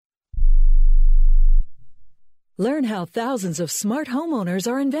Learn how thousands of smart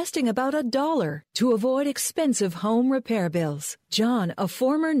homeowners are investing about $1 to avoid expensive home repair bills. John, a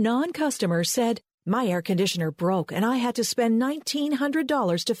former non-customer, said, "My air conditioner broke and I had to spend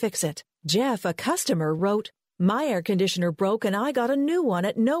 $1,900 to fix it." Jeff, a customer, wrote, "My air conditioner broke and I got a new one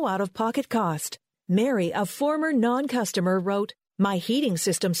at no out-of-pocket cost." Mary, a former non-customer, wrote, "My heating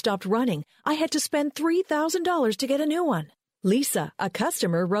system stopped running. I had to spend $3,000 to get a new one." Lisa, a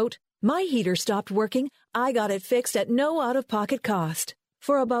customer, wrote, "My heater stopped working. I got it fixed at no out-of-pocket cost."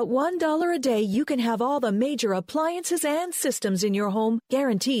 For about $1 a day, you can have all the major appliances and systems in your home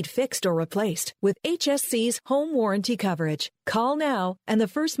guaranteed fixed or replaced with HSC's home warranty coverage. Call now, and the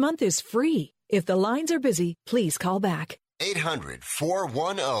first month is free. If the lines are busy, please call back.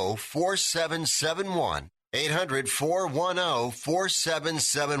 800-410-4771.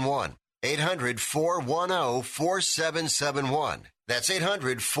 800-410-4771. 800-410-4771. That's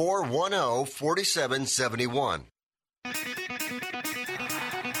 800-410-4771.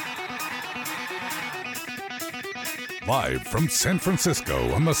 Live from San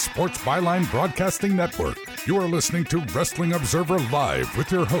Francisco on the Sports Byline Broadcasting Network, you are listening to Wrestling Observer Live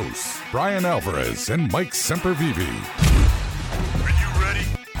with your hosts, Bryan Alvarez and Mike Sempervive. Are you ready?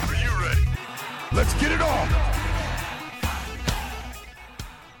 Are you ready? Let's get it on!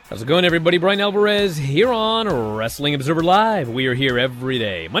 How's it going, everybody? Bryan Alvarez here on Wrestling Observer Live. We are here every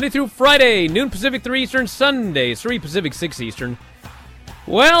day, Monday through Friday, noon Pacific, 3 Eastern, Sundays, 3 Pacific, 6 Eastern.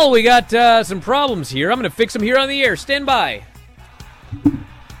 Well, we got some problems here. I'm going to fix them here on the air. Stand by.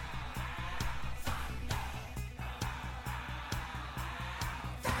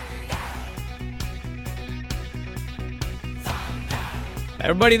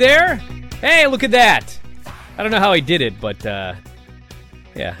 Everybody there? Hey, look at that. I don't know how I did it, but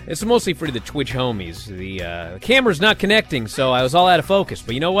yeah, it's mostly for the Twitch homies. The camera's not connecting, so I was all out of focus.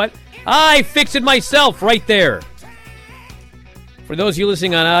 But you know what? I fixed it myself right there. For those of you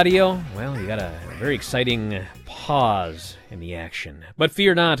listening on audio, well, you got a very exciting pause in the action. But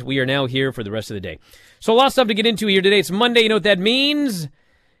fear not, we are now here for the rest of the day. So a lot of stuff to get into here today. It's Monday. You know what that means?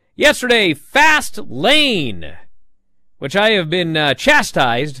 Yesterday, Fast Lane, which I have been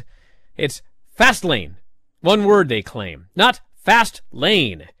chastised. It's Fast Lane. One word, they claim. Not Fast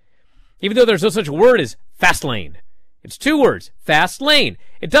Lane. Even though there's no such word as Fast Lane. It's two words. Fast Lane.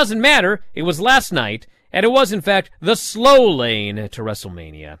 It doesn't matter. It was last night. And it was, in fact, the slow lane to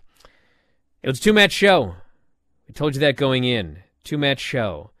WrestleMania. It was a two-match show. I told you that going in. Two-match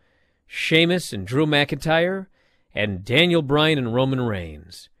show. Sheamus and Drew McIntyre, and Daniel Bryan and Roman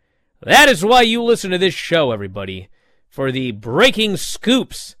Reigns. That is why you listen to this show, everybody, for the breaking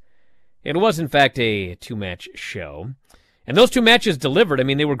scoops. It was, in fact, a two-match show. And those two matches delivered. I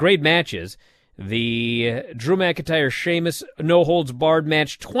mean, they were great matches. The Drew McIntyre-Sheamus no-holds-barred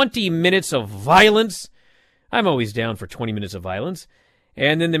match, 20 minutes of violence. I'm always down for 20 minutes of violence.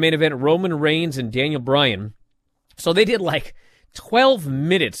 And then the main event, Roman Reigns and Daniel Bryan. So they did like 12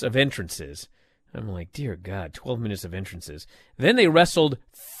 minutes of entrances. I'm like, dear God, 12 minutes of entrances. Then they wrestled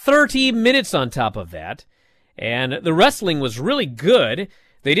 30 minutes on top of that. And the wrestling was really good.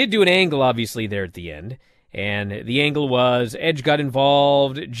 They did do an angle, obviously, there at the end. And the angle was Edge got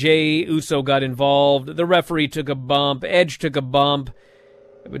involved, Jey Uso got involved, the referee took a bump, Edge took a bump.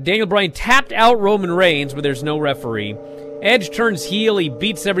 Daniel Bryan tapped out Roman Reigns, but there's no referee. Edge turns heel, he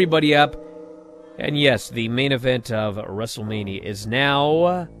beats everybody up. And yes, the main event of WrestleMania is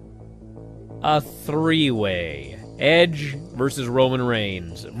now a three-way. Edge versus Roman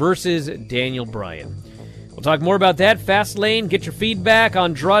Reigns versus Daniel Bryan. We'll talk more about that. Fast Lane, get your feedback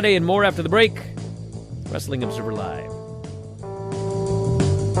on Andrade and more after the break. Wrestling Observer Live.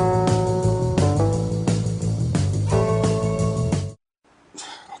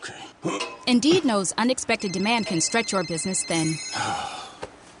 Indeed knows unexpected demand can stretch your business thin.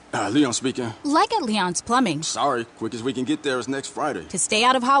 Leon speaking. Like at Leon's Plumbing. Sorry, quickest we can get there is next Friday. To stay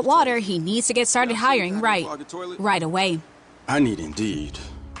out of hot water, he needs to get started hiring right away. I need Indeed.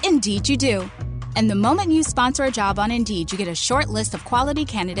 Indeed you do. And the moment you sponsor a job on Indeed, you get a short list of quality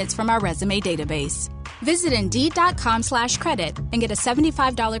candidates from our resume database. Visit Indeed.com/credit and get a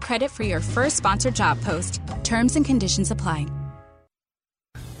 $75 credit for your first sponsored job post. Terms and conditions apply.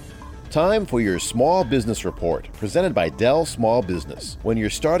 Time for your Small Business Report, presented by Dell Small Business. When you're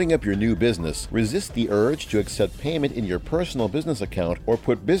starting up your new business, resist the urge to accept payment in your personal business account or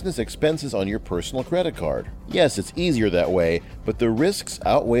put business expenses on your personal credit card. Yes, it's easier that way, but the risks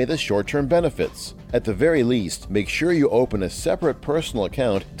outweigh the short-term benefits. At the very least, make sure you open a separate personal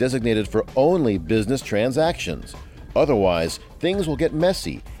account designated for only business transactions. Otherwise, things will get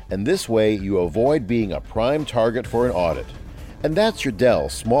messy, and this way you avoid being a prime target for an audit. And that's your Dell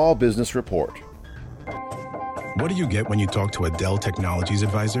Small Business Report. What do you get when you talk to a Dell Technologies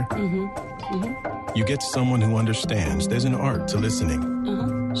advisor? You get someone who understands there's an art to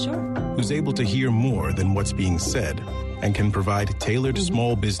listening. Sure. Who's able to hear more than what's being said and can provide tailored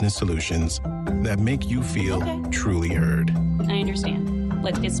small business solutions that make you feel truly heard. I understand.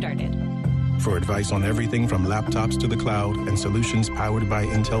 Let's get started. For advice on everything from laptops to the cloud and solutions powered by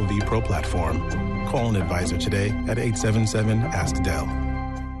Intel vPro platform, call an advisor today at 877-ASK-DELL.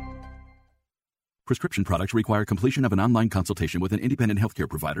 Prescription products require completion of an online consultation with an independent healthcare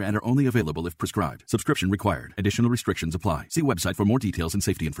provider and are only available if prescribed. Subscription required. Additional restrictions apply. See website for more details and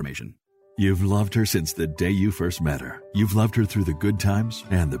safety information. You've loved her since the day you first met her. You've loved her through the good times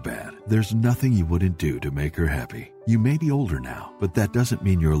and the bad. There's nothing you wouldn't do to make her happy. You may be older now, but that doesn't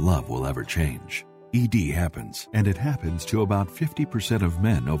mean your love will ever change. ED happens, and it happens to about 50% of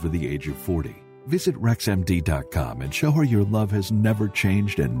men over the age of 40. Visit RexMD.com and show her your love has never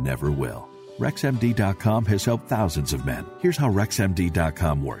changed and never will. RexMD.com has helped thousands of men. Here's how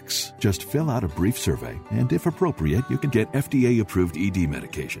RexMD.com works. Just fill out a brief survey, and if appropriate, you can get FDA-approved ED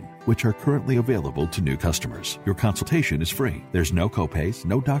medication, which are currently available to new customers. Your consultation is free. There's no copays,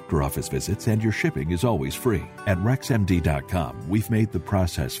 no doctor office visits, and your shipping is always free. At RexMD.com, we've made the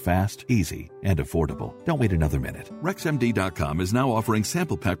process fast, easy, and affordable. Don't wait another minute. RexMD.com is now offering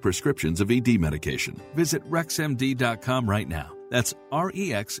sample pack prescriptions of ED medication. Visit RexMD.com right now. That's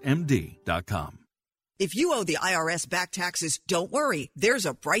REXMD.com. If you owe the IRS back taxes, don't worry. There's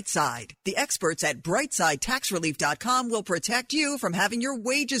a bright side. The experts at BrightSideTaxRelief.com will protect you from having your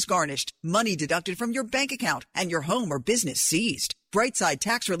wages garnished, money deducted from your bank account, and your home or business seized.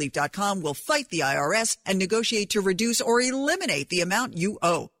 BrightSideTaxRelief.com will fight the IRS and negotiate to reduce or eliminate the amount you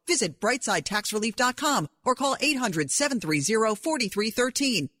owe. Visit BrightSideTaxRelief.com or call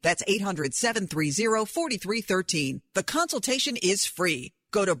 800-730-4313. That's 800-730-4313. The consultation is free.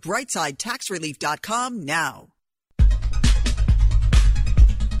 Go to BrightSideTaxRelief.com now.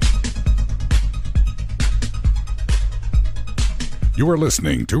 You are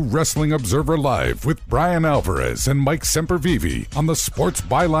listening to Wrestling Observer Live with Bryan Alvarez and Mike Sempervive on the Sports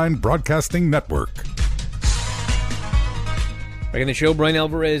Byline Broadcasting Network. Back in the show, Bryan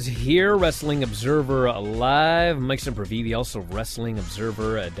Alvarez here, Wrestling Observer Live. Mike Sempervive, also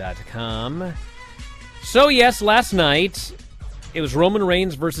WrestlingObserver.com. So, yes, last night, it was Roman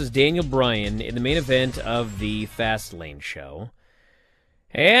Reigns versus Daniel Bryan in the main event of the Fastlane show.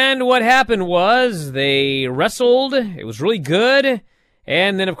 And what happened was they wrestled. It was really good.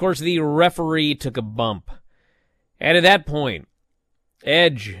 And then, of course, the referee took a bump. And at that point,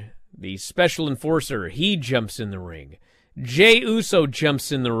 Edge, the special enforcer, he jumps in the ring. Jey Uso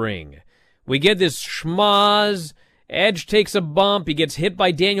jumps in the ring. We get this schmoz. Edge takes a bump. He gets hit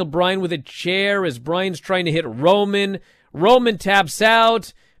by Daniel Bryan with a chair as Bryan's trying to hit Roman. Roman taps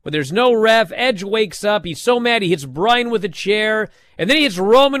out, but there's no ref. Edge wakes up. He's so mad he hits Bryan with a chair, and then he hits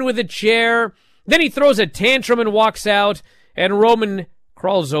Roman with a chair. Then he throws a tantrum and walks out, and Roman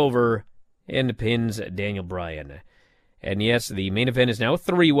crawls over and pins Daniel Bryan. And yes, the main event is now a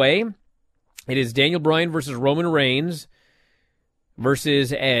three-way. It is Daniel Bryan versus Roman Reigns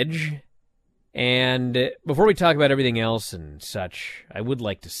versus Edge. And before we talk about everything else and such, I would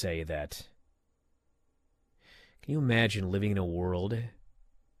like to say that, can you imagine living in a world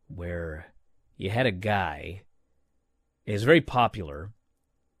where you had a guy, he was very popular,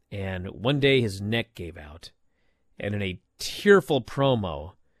 and one day his neck gave out, and in a tearful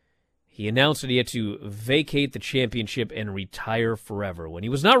promo, he announced that he had to vacate the championship and retire forever when he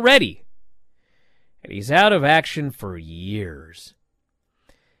was not ready. And he's out of action for years.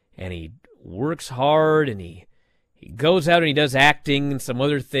 And he works hard, and he goes out and he does acting and some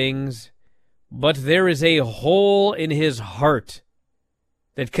other things. But there is a hole in his heart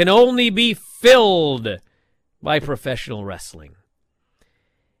that can only be filled by professional wrestling.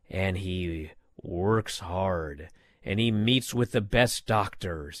 And he works hard, and he meets with the best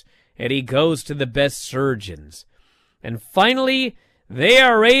doctors, and he goes to the best surgeons. And finally, they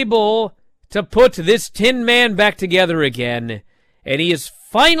are able to put this Tin Man back together again, and he is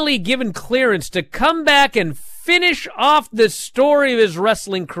finally given clearance to come back and finish off the story of his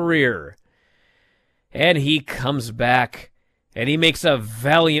wrestling career. And he comes back, and he makes a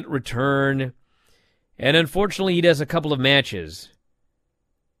valiant return. And unfortunately, he does a couple of matches,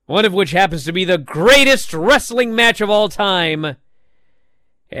 one of which happens to be the greatest wrestling match of all time.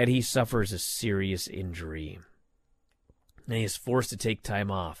 And he suffers a serious injury. And he is forced to take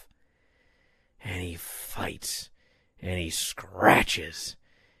time off. And he fights, and he scratches,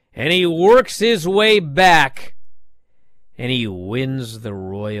 and he works his way back, and he wins the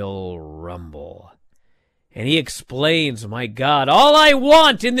Royal Rumble. And he explains, my God, all I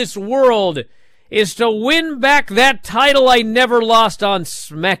want in this world is to win back that title I never lost on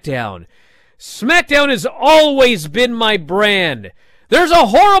SmackDown. SmackDown has always been my brand. There's a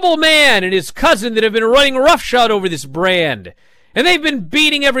horrible man and his cousin that have been running roughshod over this brand. And they've been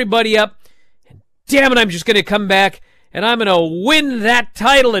beating everybody up. And damn it, I'm just going to come back and I'm going to win that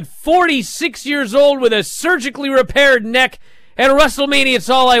title at 46 years old with a surgically repaired neck at WrestleMania. It's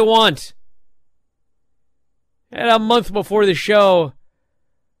all I want. And a month before the show,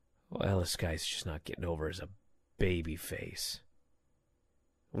 well, this guy's just not getting over as a baby face.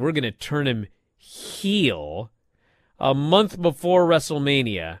 We're going to turn him heel a month before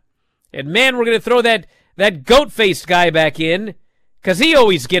WrestleMania. And man, we're going to throw that goat-faced guy back in, because he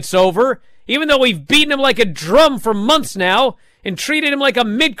always gets over, even though we've beaten him like a drum for months now and treated him like a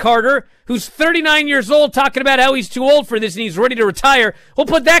mid-carder who's 39 years old talking about how he's too old for this and he's ready to retire. We'll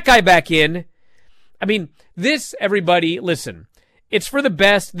put that guy back in. I mean, this, everybody, listen, it's for the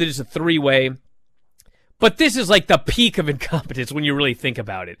best that it's a three-way, but this is like the peak of incompetence when you really think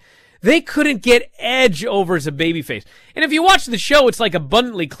about it. They couldn't get Edge over as a babyface. And if you watch the show, it's like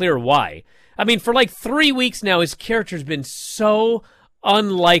abundantly clear why. I mean, for like 3 weeks now, his character's been so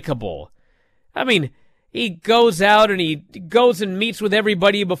unlikable. I mean, he goes out and he goes and meets with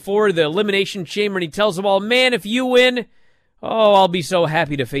everybody before the Elimination Chamber and he tells them all, man, if you win, oh, I'll be so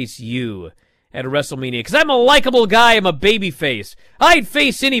happy to face you at WrestleMania. Because I'm a likable guy, I'm a babyface. I'd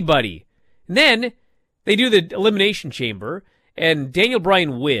face anybody. And then they do the Elimination Chamber and Daniel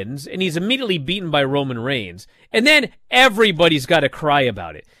Bryan wins, and he's immediately beaten by Roman Reigns. And then everybody's got to cry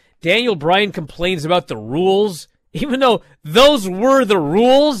about it. Daniel Bryan complains about the rules, even though those were the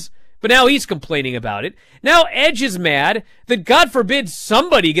rules, but now he's complaining about it. Now Edge is mad that, God forbid,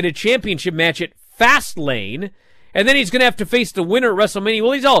 somebody get a championship match at Fastlane, and then he's going to have to face the winner at WrestleMania.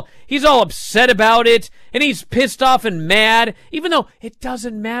 Well, he's all upset about it, and he's pissed off and mad, even though it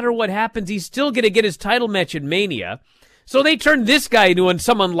doesn't matter what happens. He's still going to get his title match at Mania. So they turned this guy into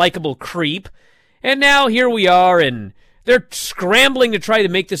some unlikable creep. And now here we are, and they're scrambling to try to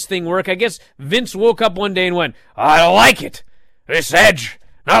make this thing work. I guess Vince woke up one day and went, I don't like it. This Edge,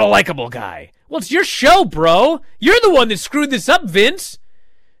 not a likable guy. Well, it's your show, bro. You're the one that screwed this up, Vince.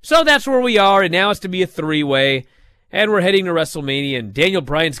 So that's where we are, and now it's to be a three-way. And we're heading to WrestleMania, and Daniel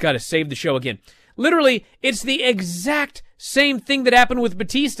Bryan's got to save the show again. Literally, it's the exact same thing that happened with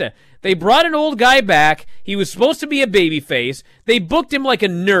Batista. They brought an old guy back. He was supposed to be a babyface. They booked him like a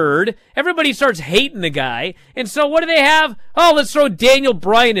nerd. Everybody starts hating the guy. And so what do they have? Oh, let's throw Daniel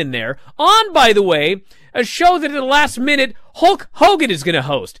Bryan in there. On, by the way, a show that at the last minute, Hulk Hogan is going to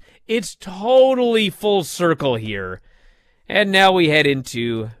host. It's totally full circle here. And now we head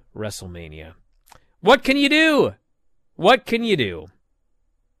into WrestleMania. What can you do? What can you do?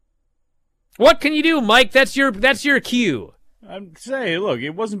 What can you do, Mike? That's your cue. I'm saying, look,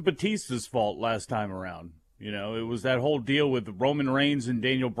 it wasn't Batista's fault last time around. You know, it was that whole deal with Roman Reigns and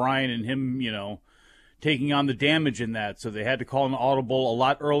Daniel Bryan and him, you know, taking on the damage in that. So they had to call an audible a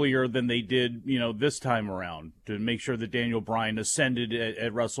lot earlier than they did, you know, this time around to make sure that Daniel Bryan ascended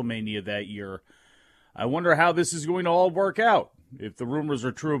at WrestleMania that year. I wonder how this is going to all work out if the rumors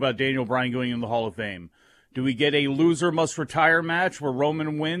are true about Daniel Bryan going in the Hall of Fame. Do we get a loser must retire match where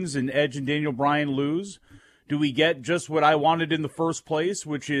Roman wins and Edge and Daniel Bryan lose? Do we get just what I wanted in the first place,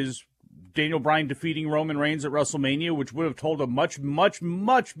 which is Daniel Bryan defeating Roman Reigns at WrestleMania, which would have told a much, much,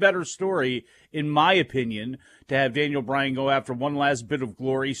 much better story, in my opinion, to have Daniel Bryan go after one last bit of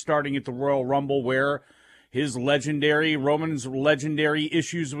glory, starting at the Royal Rumble, where Roman's legendary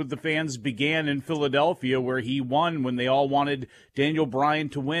issues with the fans began in Philadelphia, where he won when they all wanted Daniel Bryan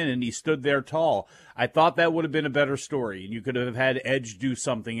to win, and he stood there tall. I thought that would have been a better story, and you could have had Edge do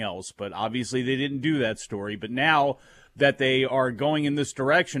something else, but obviously they didn't do that story. But now that they are going in this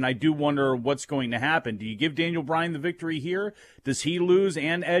direction, I do wonder what's going to happen. Do you give Daniel Bryan the victory here? Does he lose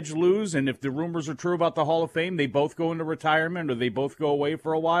and Edge lose? And if the rumors are true about the Hall of Fame, they both go into retirement or they both go away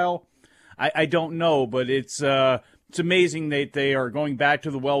for a while? I don't know, but it's amazing that they are going back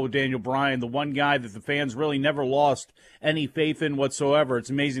to the well with Daniel Bryan, the one guy that the fans really never lost any faith in whatsoever. It's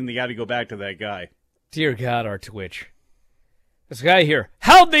amazing they got to go back to that guy. Dear God, our Twitch. This guy here,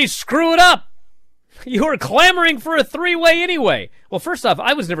 how'd they screw it up? You were clamoring for a three-way anyway. Well, first off,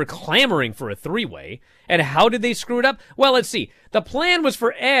 I was never clamoring for a three-way. And how did they screw it up? Well, let's see. The plan was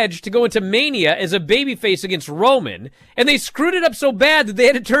for Edge to go into Mania as a babyface against Roman, and they screwed it up so bad that they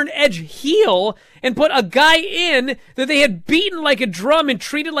had to turn Edge heel and put a guy in that they had beaten like a drum and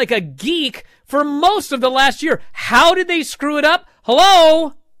treated like a geek for most of the last year. How did they screw it up?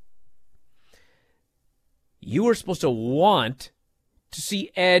 Hello? You were supposed to want to see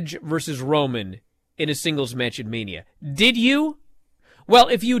Edge versus Roman in a singles match at Mania. Did you? Well,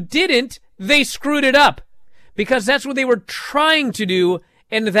 if you didn't, they screwed it up because that's what they were trying to do,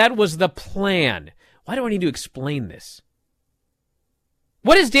 and that was the plan. Why do I need to explain this?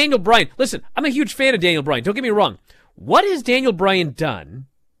 What has Daniel Bryan... Listen, I'm a huge fan of Daniel Bryan. Don't get me wrong. What has Daniel Bryan done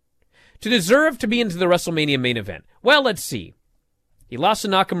to deserve to be into the WrestleMania main event? Well, let's see. He lost to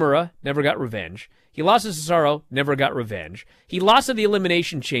Nakamura, never got revenge. He lost to Cesaro, never got revenge. He lost at the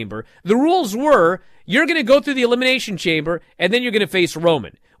Elimination Chamber. The rules were, you're going to go through the Elimination Chamber, and then you're going to face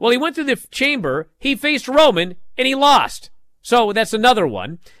Roman. Well, he went through the chamber, he faced Roman, and he lost. So that's another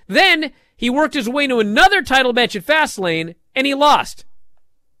one. Then he worked his way into another title match at Fastlane, and he lost.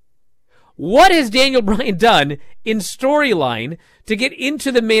 What has Daniel Bryan done in storyline to get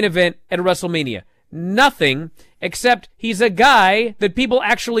into the main event at WrestleMania? Nothing, except he's a guy that people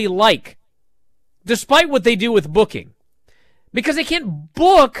actually like, despite what they do with booking. Because they can't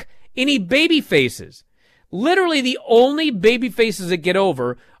book any baby faces. Literally, the only baby faces that get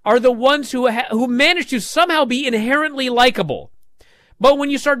over are the ones who manage to somehow be inherently likable. But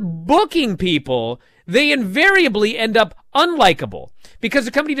when you start booking people, they invariably end up unlikable because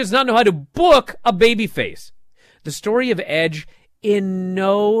the company does not know how to book a baby face. The story of Edge, in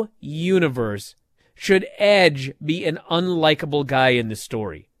no universe should Edge be an unlikable guy in the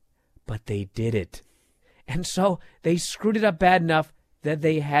story. But they did it. And so they screwed it up bad enough that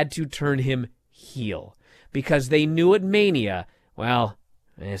they had to turn him heel. Because they knew at Mania, well,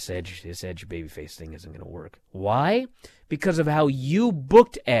 this Edge babyface thing isn't going to work. Why? Because of how you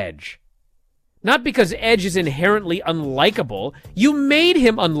booked Edge. Not because Edge is inherently unlikable. You made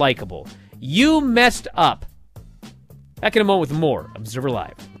him unlikable. You messed up. Back in a moment with more Observer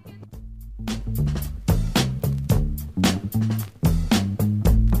Live.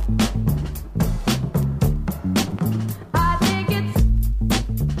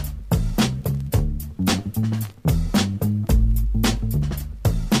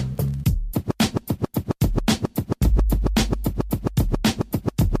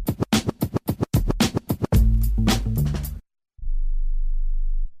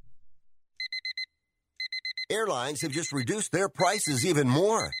 Airlines have just reduced their prices even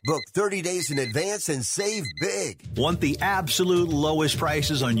more. Book 30 days in advance and save big. Want the absolute lowest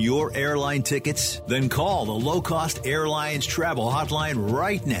prices on your airline tickets? Then call the Low Cost Airlines Travel Hotline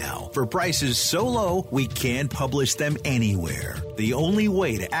right now for prices so low we can't publish them anywhere. The only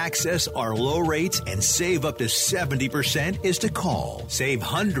way to access our low rates and save up to 70% is to call. Save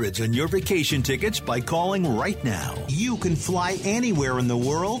hundreds on your vacation tickets by calling right now. You can fly anywhere in the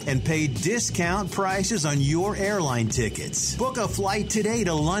world and pay discount prices on your airline tickets. Book a flight today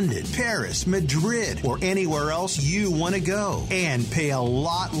to London, Paris, Madrid, or anywhere else you want to go. And pay a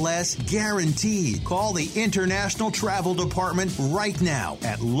lot less guaranteed. Call the International Travel Department right now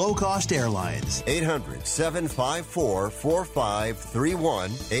at Low Cost Airlines. 800-754-4531.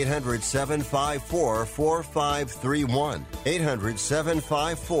 800-754-4531.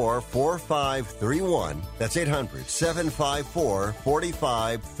 800-754-4531. That's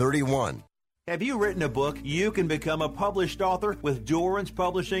 800-754-4531. Have you written a book? You can become a published author with Dorrance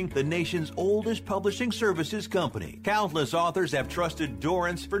Publishing, the nation's oldest publishing services company. Countless authors have trusted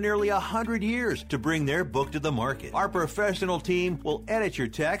Dorrance for nearly 100 years to bring their book to the market. Our professional team will edit your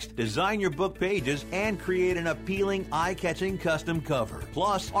text, design your book pages, and create an appealing, eye-catching custom cover.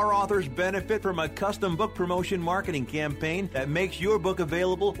 Plus, our authors benefit from a custom book promotion marketing campaign that makes your book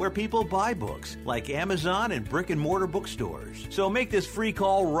available where people buy books, like Amazon and brick-and-mortar bookstores. So make this free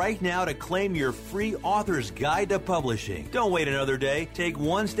call right now to claim your free author's guide to publishing. Don't wait another day. Take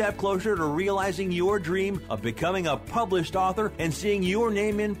one step closer to realizing your dream of becoming a published author and seeing your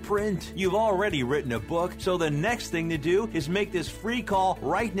name in print. You've already written a book, so the next thing to do is make this free call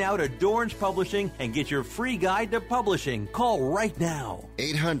right now to Dorrance Publishing and get your free guide to publishing. Call right now.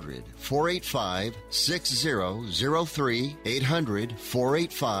 800-485-6003.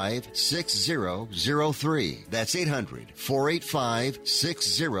 800-485-6003. That's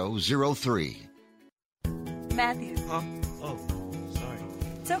 800-485-6003. Matthew. Huh? Oh, sorry.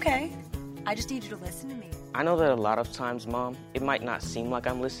 It's okay. I just need you to listen to me. I know that a lot of times, Mom, it might not seem like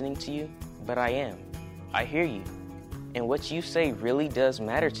I'm listening to you, but I am. I hear you. And what you say really does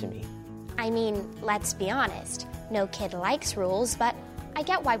matter to me. I mean, let's be honest. No kid likes rules, but I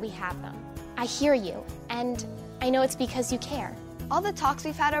get why we have them. I hear you, and I know it's because you care. All the talks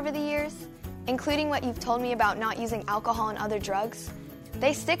we've had over the years, including what you've told me about not using alcohol and other drugs,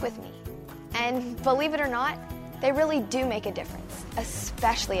 they stick with me. And believe it or not, they really do make a difference,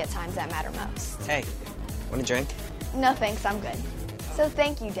 especially at times that matter most. Hey, want a drink? No thanks, I'm good. So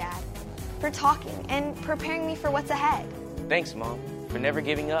thank you, Dad, for talking and preparing me for what's ahead. Thanks, Mom, for never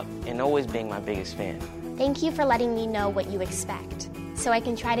giving up and always being my biggest fan. Thank you for letting me know what you expect. so I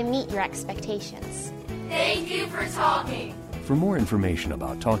can try to meet your expectations. Thank you for talking. For more information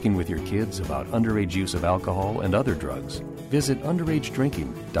about talking with your kids about underage use of alcohol and other drugs, visit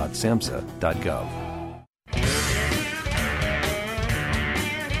underagedrinking.samhsa.gov.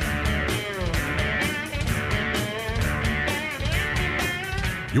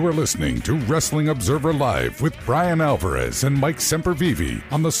 You are listening to Wrestling Observer Live with Bryan Alvarez and Mike Sempervive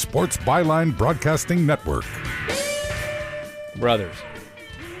on the Sports Byline Broadcasting Network. Brothers,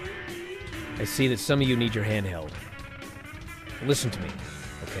 I see that some of you need your hand held. Listen to me,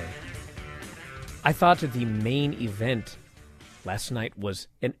 okay? I thought that the main event last night was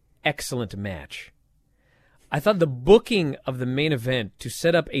an excellent match. I thought the booking of the main event to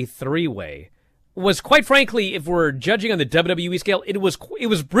set up a three-way was, quite frankly, if we're judging on the WWE scale, it was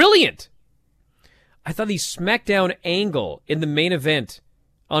brilliant. I thought the SmackDown angle in the main event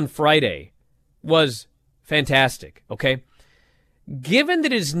on Friday was fantastic, okay? Given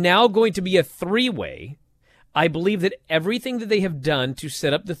that it is now going to be a three-way, I believe that everything that they have done to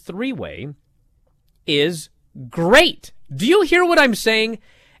set up the three-way is great. Do you hear what I'm saying?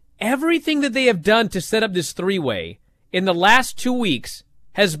 Everything that they have done to set up this three-way in the last 2 weeks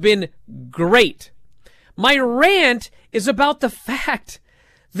has been great. My rant is about the fact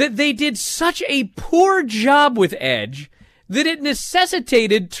that they did such a poor job with Edge that it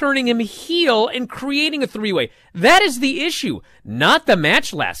necessitated turning him heel and creating a three-way. That is the issue. Not the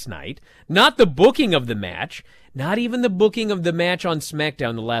match last night, not the booking of the match, not even the booking of the match on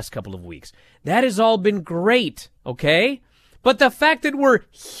SmackDown the last couple of weeks. That has all been great, okay? But the fact that we're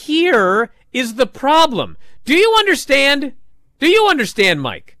here is the problem. Do you understand? Do you understand,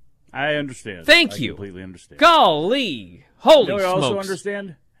 Mike? I understand. Thank you. I completely understand. Golly. Holy smokes. I also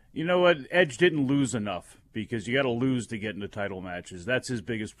understand? You know what? Edge didn't lose enough because you got to lose to get into title matches. That's his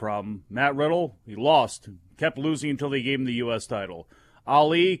biggest problem. Matt Riddle, he lost. Kept losing until they gave him the U.S. title.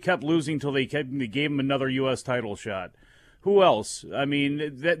 Ali kept losing until they gave him another U.S. title shot. Who else? I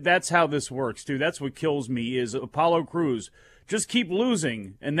mean, that's how this works, too. That's what kills me is Apollo Crews. Just keep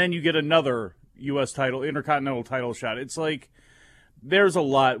losing, and then you get another U.S. title, Intercontinental title shot. It's like there's a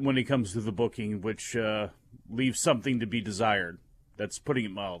lot when it comes to the booking, which leaves something to be desired. That's putting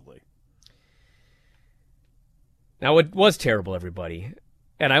it mildly. Now, it was terrible, everybody,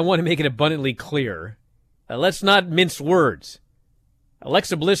 and I want to make it abundantly clear. Let's not mince words.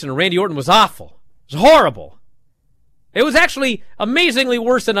 Alexa Bliss and Randy Orton was awful. It was horrible. It was actually amazingly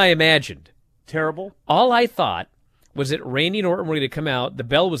worse than I imagined. Terrible? All I thought was that Randy and Orton were going to come out, the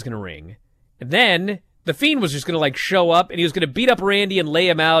bell was going to ring, and then the Fiend was just going to, like, show up, and he was going to beat up Randy and lay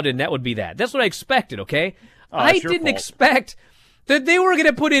him out, and that would be that. That's what I expected, okay? I didn't expect that they were going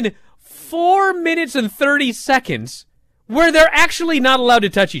to put in 4 minutes and 30 seconds where they're actually not allowed to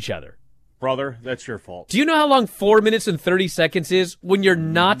touch each other. Brother, that's your fault. Do you know how long 4 minutes and 30 seconds is when you're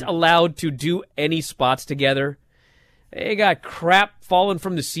not allowed to do any spots together? They got crap falling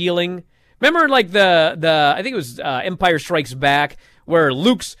from the ceiling. Remember, like, the I think it was Empire Strikes Back, where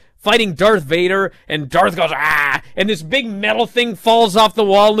Luke's fighting Darth Vader, and Darth goes, ah, and this big metal thing falls off the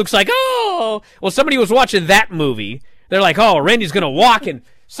wall, and Luke's like, oh! Well, somebody was watching that movie. They're like, oh, Randy's going to walk, and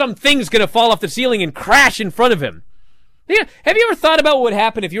something's going to fall off the ceiling and crash in front of him. Yeah, have you ever thought about what would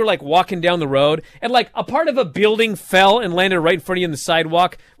happen if you were, like, walking down the road, and, like, a part of a building fell and landed right in front of you on the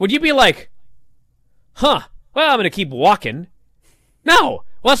sidewalk? Would you be like, huh, well, I'm going to keep walking? No.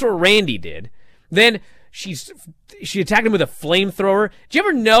 Well, that's what Randy did. Then she attacked him with a flamethrower. Do you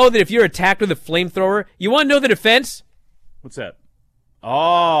ever know that if you're attacked with a flamethrower, you want to know the defense? What's that?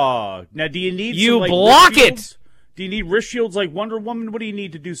 Oh, now do you need you some, like, block it? Do you need wrist shields like Wonder Woman? What do you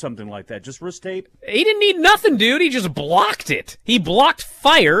need to do something like that? Just wrist tape? He didn't need nothing, dude. He just blocked it. He blocked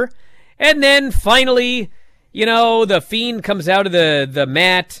fire, and then finally, you know, the Fiend comes out of the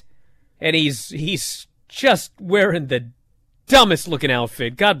mat, and he's just wearing the dumbest looking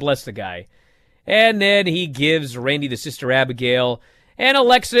outfit. God bless the guy. And then he gives Randy the Sister Abigail and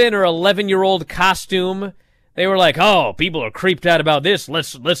Alexa in her 11-year-old costume. They were like, oh, people are creeped out about this.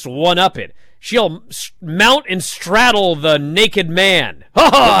 Let's one-up it. She'll mount and straddle the naked man.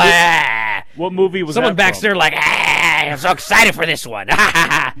 What movie was Someone that back from? there like, I'm so excited for this one.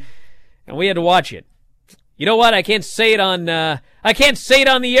 And we had to watch it. You know what? I can't say it on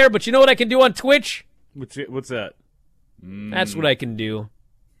the air, but you know what I can do on Twitch? What's that? That's what I can do.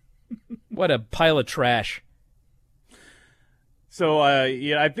 What a pile of trash. So,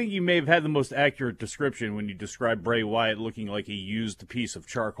 I think you may have had the most accurate description when you described Bray Wyatt looking like a used piece of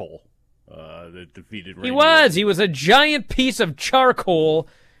charcoal that defeated Randy. He was a giant piece of charcoal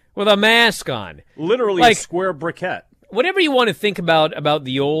with a mask on. Literally like, a square briquette. Whatever you want to think about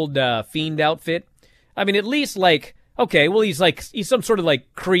the old Fiend outfit, I mean, at least, like, Okay, well, he's some sort of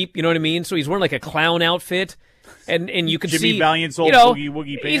like creep, you know what I mean? So he's wearing like a clown outfit, and you can Jimmy see Valiant's old boogie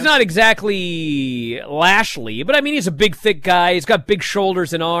woogie pants. He's not exactly Lashley, but I mean he's a big, thick guy. He's got big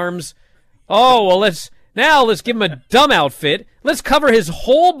shoulders and arms. Oh well, let's give him a dumb outfit. Let's cover his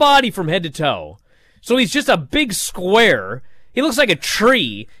whole body from head to toe. So he's just a big square. He looks like a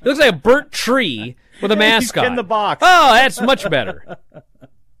tree. He looks like a burnt tree with a mascot. He's in the box. Oh, that's much better.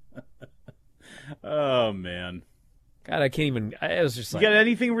 Oh man. God, I can't even. I was just like, you got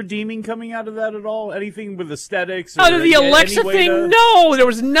anything redeeming coming out of that at all? Anything with aesthetics? Out of the Alexa thing? No, there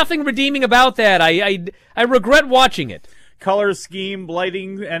was nothing redeeming about that. I regret watching it. Color scheme,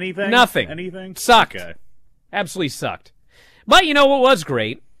 lighting, anything? Nothing. Anything? Sucked. Okay. Absolutely sucked. But you know what was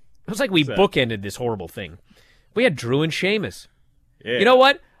great? It was like we bookended this horrible thing. We had Drew and Sheamus. Yeah. You know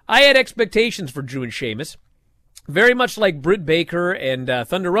what? I had expectations for Drew and Sheamus, very much like Britt Baker and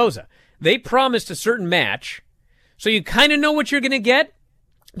Thunder Rosa. They promised a certain match, so you kind of know what you're going to get,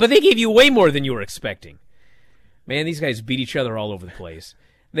 but they gave you way more than you were expecting. Man, these guys beat each other all over the place.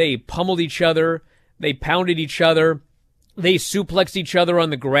 They pummeled each other. They pounded each other. They suplexed each other on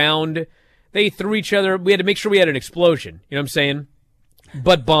the ground. They threw each other. We had to make sure we had an explosion. You know what I'm saying?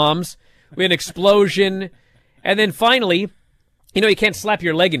 Butt bombs. We had an explosion. And then finally, you can't slap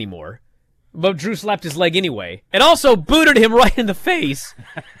your leg anymore. But Drew slapped his leg anyway. And also booted him right in the face.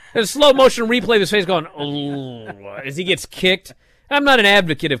 There's a slow motion replay of his face going, oh, as he gets kicked. I'm not an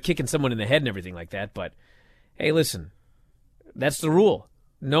advocate of kicking someone in the head and everything like that, but hey, listen, that's the rule.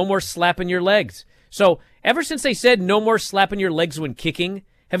 No more slapping your legs. So ever since they said no more slapping your legs when kicking,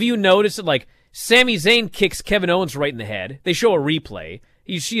 have you noticed that, like, Sami Zayn kicks Kevin Owens right in the head? They show a replay.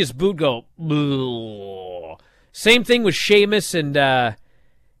 You see his boot go, bleh. Same thing with Sheamus and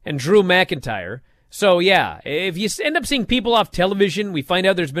Drew McIntyre. So, yeah, if you end up seeing people off television, we find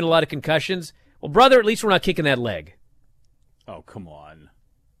out there's been a lot of concussions. Well, brother, at least we're not kicking that leg. Oh, come on.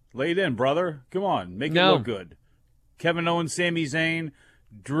 Lay it in, brother. Come on. Make it look good. Kevin Owens, Sami Zayn,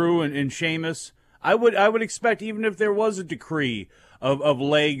 Drew, and Sheamus. I would expect, even if there was a decree of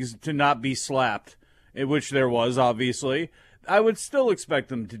legs to not be slapped, in which there was, obviously, I would still expect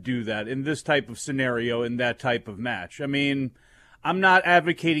them to do that in this type of scenario, in that type of match. I mean, I'm not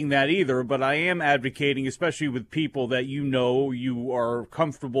advocating that either, but I am advocating, especially with people that you are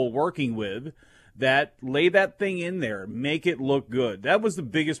comfortable working with, that lay that thing in there, make it look good. That was the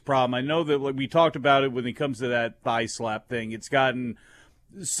biggest problem. I know that, like, we talked about it when it comes to that thigh slap thing.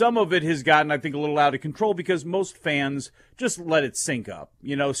 Some of it has gotten, I think, a little out of control because most fans just let it sink up.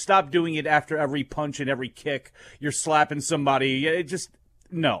 Stop doing it after every punch and every kick. You're slapping somebody.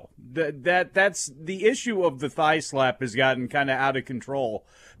 No, that's the issue of the thigh slap has gotten kind of out of control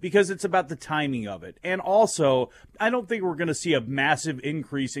because it's about the timing of it. And also, I don't think we're going to see a massive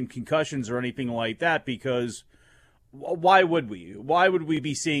increase in concussions or anything like that because why would we? Why would we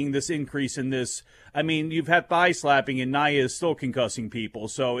be seeing this increase in this? I mean, you've had thigh slapping and Nia is still concussing people.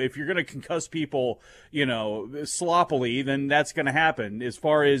 So if you're going to concuss people, sloppily, then that's going to happen. As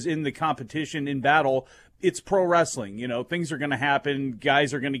far as in the competition, in battle, it's pro wrestling. Things are going to happen.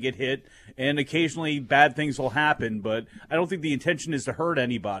 Guys are going to get hit, and occasionally bad things will happen. But I don't think the intention is to hurt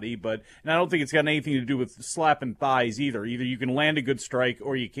anybody. And I don't think it's got anything to do with slapping thighs either. Either you can land a good strike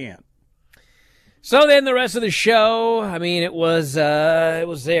or you can't. So then the rest of the show, I mean, it was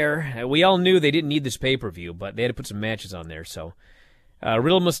there. We all knew they didn't need this pay-per-view, but they had to put some matches on there. So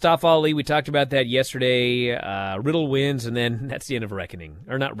Riddle, Mustafa Ali, we talked about that yesterday. Riddle wins, and then that's the end of Reckoning.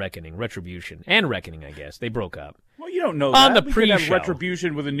 Or not Reckoning, Retribution. And Reckoning, I guess. They broke up. Well, you don't know on that. The pre-show. We could have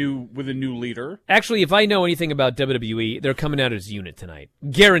Retribution with a new leader. Actually, if I know anything about WWE, they're coming out as a unit tonight.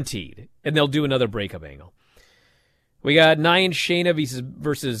 Guaranteed. And they'll do another breakup angle. We got Nia and Shayna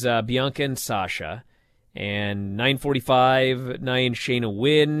versus Bianca and Sasha. And 9:45, Nia and Shayna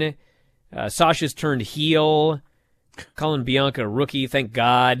win. Sasha's turned heel. Calling Bianca a rookie. Thank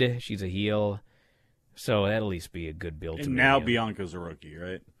God she's a heel. So that'll at least be a good build. And now Bianca's a rookie,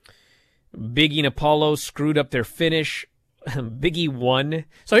 right? Biggie and Apollo screwed up their finish. Biggie won.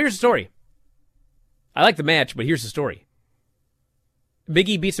 So here's the story. I like the match, but here's the story.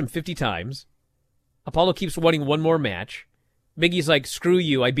 Biggie beats him 50 times. Apollo keeps wanting one more match. Biggie's like, screw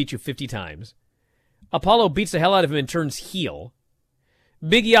you, I beat you 50 times. Apollo beats the hell out of him and turns heel.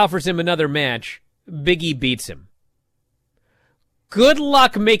 Biggie offers him another match. Biggie beats him. Good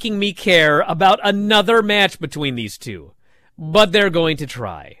luck making me care about another match between these two. But they're going to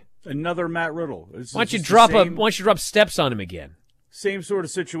try. Another Matt Riddle. Why don't you drop steps on him again? Same sort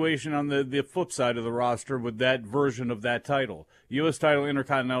of situation on the flip side of the roster with that version of that title. U.S. title,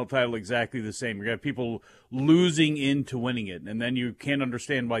 Intercontinental title, exactly the same. You got people losing into winning it, and then you can't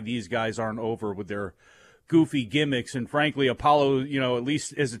understand why these guys aren't over with their goofy gimmicks. And frankly, Apollo, at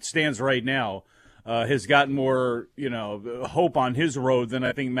least as it stands right now, has gotten more, hope on his road than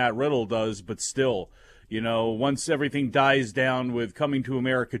I think Matt Riddle does. But still, once everything dies down with Coming to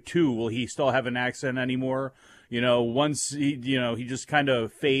America 2, will he still have an accent anymore? Once he just kind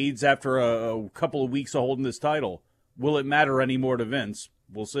of fades after a couple of weeks of holding this title, will it matter anymore to Vince?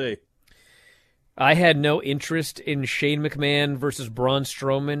 We'll see. I had no interest in Shane McMahon versus Braun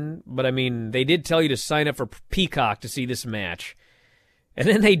Strowman, but I mean, they did tell you to sign up for Peacock to see this match. And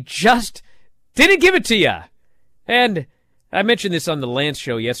then they just didn't give it to you. And I mentioned this on the Lance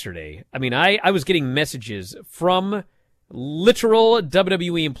show yesterday. I mean, I was getting messages from literal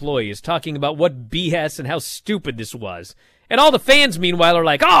WWE employees talking about what BS and how stupid this was. And all the fans, meanwhile, are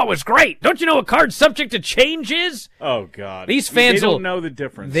like, oh, it was great. Don't you know a card's subject to change is? Oh, God. These fans they don't know the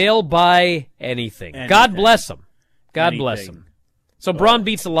difference. They'll buy anything. God bless them. God bless them. So Braun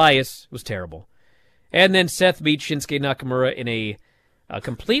beats Elias. It was terrible. And then Seth beat Shinsuke Nakamura in a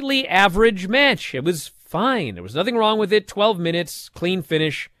completely average match. It was fine. There was nothing wrong with it. 12 minutes, clean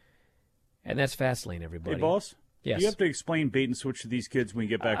finish. And that's Fastlane, everybody. Hey, boss? Yes. You have to explain bait and switch to these kids when we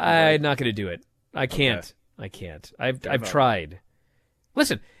get back to I'm not going to do it. I can't. Okay. I can't. I've tried.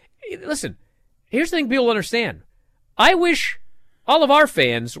 Listen. Here's the thing people understand. I wish all of our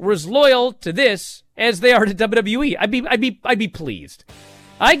fans were as loyal to this as they are to WWE. I'd be pleased.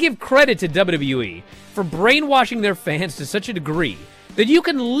 I give credit to WWE for brainwashing their fans to such a degree that you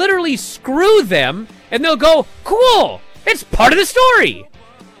can literally screw them and they'll go, cool, it's part of the story.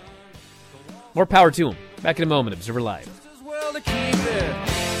 More power to them. Back in a moment, Observer Live.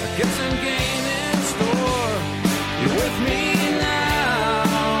 You're with me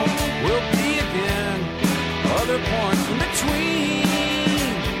now, we'll be again. Other points in between,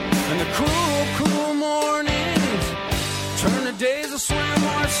 and the cruel mornings turn to days of swim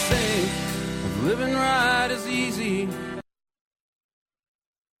or sink. If living right is easy.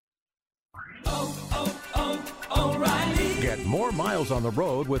 O'Reilly. Get more miles on the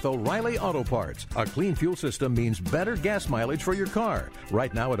road with O'Reilly Auto Parts. A clean fuel system means better gas mileage for your car.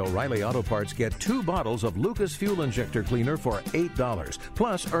 Right now at O'Reilly Auto Parts, get 2 bottles of Lucas Fuel Injector Cleaner for $8.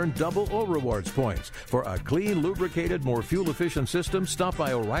 Plus, earn double O Rewards points. For a clean, lubricated, more fuel-efficient system, stop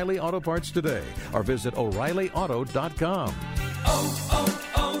by O'Reilly Auto Parts today or visit O'ReillyAuto.com.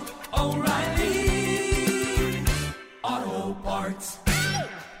 O'Reilly Auto Parts.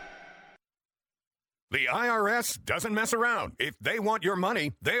 The IRS doesn't mess around. If they want your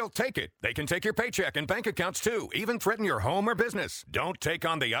money, they'll take it. They can take your paycheck and bank accounts too, even threaten your home or business. Don't take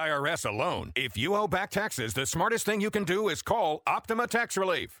on the IRS alone. If you owe back taxes, the smartest thing you can do is call Optima Tax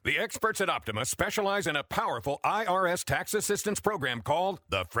Relief. The experts at Optima specialize in a powerful IRS tax assistance program called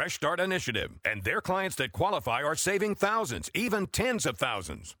the Fresh Start Initiative. And their clients that qualify are saving thousands, even tens of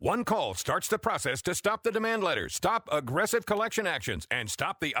thousands. One call starts the process to stop the demand letters, stop aggressive collection actions, and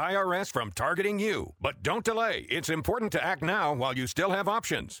stop the IRS from targeting you. But don't delay. It's important to act now while you still have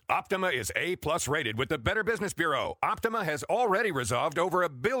options. Optima is A+ rated with the Better Business Bureau. Optima has already resolved over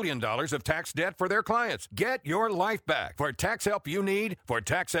 $1 billion of tax debt for their clients. Get your life back. For tax help you need, for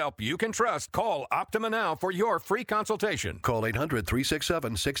tax help you can trust, call Optima now for your free consultation. Call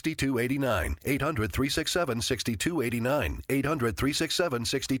 800-367-6289. 800-367-6289.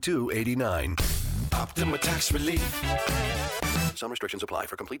 800-367-6289. Optima Tax Relief. Some restrictions apply.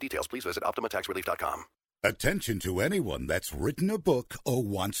 For complete details, please visit OptimaTaxRelief.com. Attention to anyone that's written a book or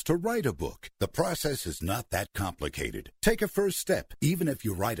wants to write a book. The process is not that complicated. Take a first step. Even if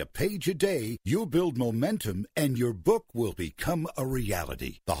you write a page a day, you'll build momentum and your book will become a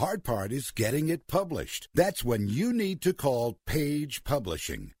reality. The hard part is getting it published. That's when you need to call Page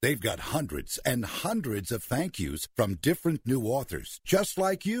Publishing. They've got hundreds and hundreds of thank yous from different new authors, just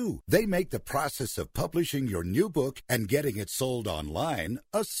like you. They make the process of publishing your new book and getting it sold online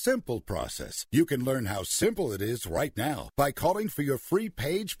a simple process. You can learn how simple it is right now by calling for your free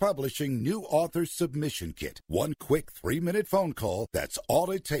Page Publishing New Author Submission Kit. One quick 3-minute phone call, that's all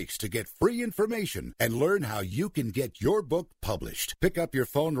it takes to get free information and learn how you can get your book published. Pick up your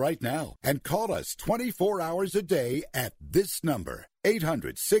phone right now and call us 24 hours a day at this number.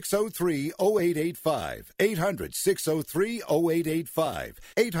 800-603-0885. 800-603-0885.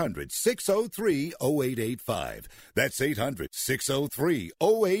 800-603-0885. That's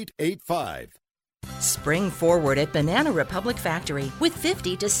 800-603-0885. Spring forward at Banana Republic Factory with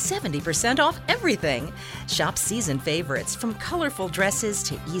 50 to 70% off everything. Shop season favorites from colorful dresses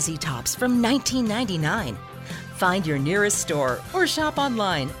to easy tops from $19.99. Find your nearest store or shop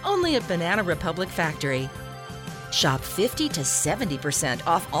online only at Banana Republic Factory. Shop 50 to 70%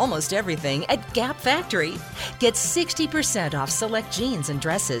 off almost everything at Gap Factory. Get 60% off select jeans and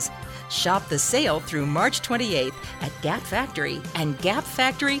dresses. Shop the sale through March 28th at Gap Factory and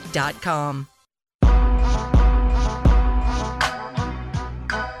gapfactory.com.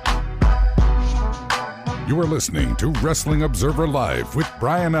 You are listening to Wrestling Observer Live with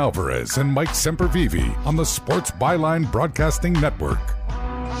Bryan Alvarez and Mike Sempervive on the Sports Byline Broadcasting Network.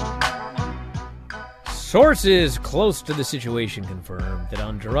 Sources close to the situation confirmed that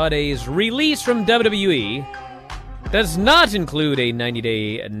Andrade's release from WWE does not include a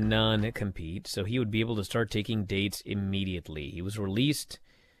 90-day non-compete, so he would be able to start taking dates immediately. He was released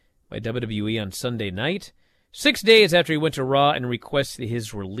by WWE on Sunday night, 6 days after he went to Raw and requested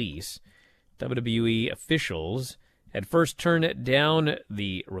his release. WWE officials had first turned down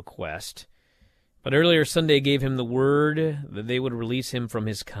the request, but earlier Sunday gave him the word that they would release him from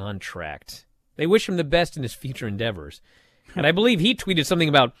his contract. They wish him the best in his future endeavors. And I believe he tweeted something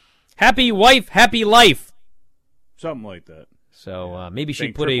about, "Happy wife, happy life." Something like that. So maybe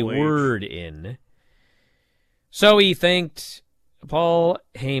she put a word in. So he thanked Paul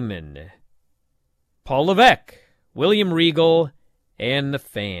Heyman, Paul Levesque, William Regal, and the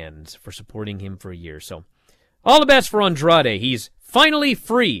fans for supporting him for a year. So all the best for Andrade. He's finally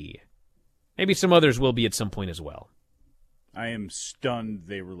free. Maybe some others will be at some point as well. I am stunned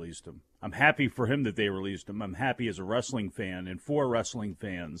they released him. I'm happy for him that they released him. I'm happy as a wrestling fan and for wrestling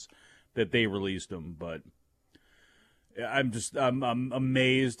fans that they released him. But I'm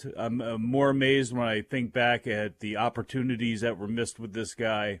amazed. I'm more amazed when I think back at the opportunities that were missed with this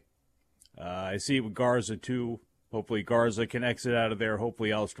guy. I see it with Garza too. Hopefully Garza can exit out of there. Hopefully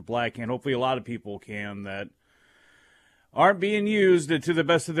Aleister Black can. Hopefully a lot of people can that aren't being used to the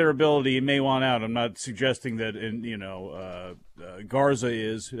best of their ability and may want out. I'm not suggesting that, Garza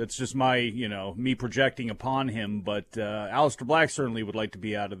is. It's just my, me projecting upon him. But Aleister Black certainly would like to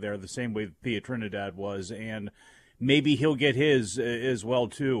be out of there the same way that Pia Trinidad was. And maybe he'll get his as well,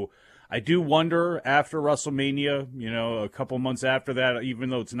 too. I do wonder after WrestleMania, a couple months after that, even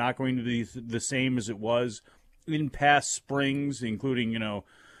though it's not going to be the same as it was in past springs, including,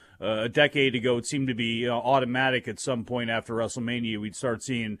 a decade ago, it seemed to be automatic at some point after WrestleMania. We'd start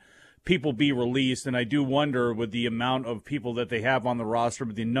seeing people be released, and I do wonder with the amount of people that they have on the roster,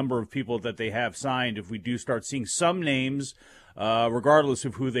 with the number of people that they have signed, if we do start seeing some names, regardless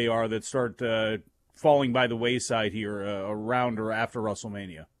of who they are, that start falling by the wayside here around or after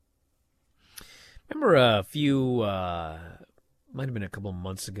WrestleMania. Remember a few, might have been a couple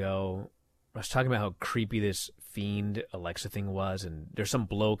months ago, I was talking about how creepy this Fiend Alexa thing was, and there's some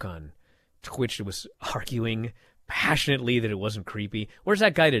bloke on Twitch that was arguing passionately that it wasn't creepy. Where's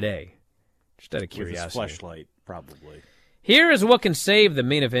that guy today? Just out of curiosity. With his fleshlight, probably. Here is what can save the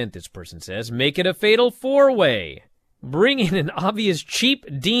main event, this person says. Make it a fatal four-way. Bring in an obvious cheap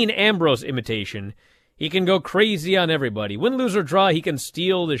Dean Ambrose imitation. He can go crazy on everybody. Win, lose, or draw, he can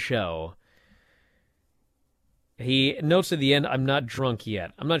steal the show. He notes at the end, I'm not drunk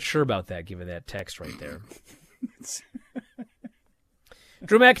yet. I'm not sure about that, given that text right there.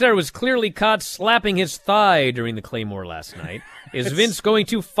 Drew McIntyre was clearly caught slapping his thigh during the Claymore last night. Is Vince going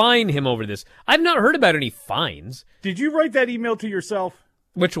to fine him over this? I've not heard about any fines. Did you write that email to yourself?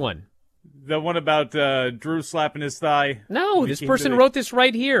 Which one? The one about Drew slapping his thigh? No, this person wrote this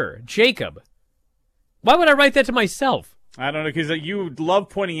right here. Jacob. Why would I write that to myself? I don't know, because you love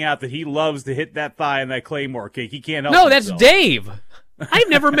pointing out that he loves to hit that thigh and that Claymore kick. He can't help himself. himself. That's Dave. I've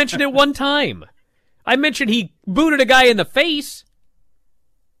never mentioned it one time. I mentioned he booted a guy in the face.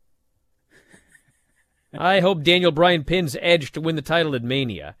 I hope Daniel Bryan pins Edge to win the title at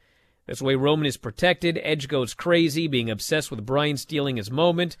Mania. This way Roman is protected. Edge goes crazy, being obsessed with Bryan stealing his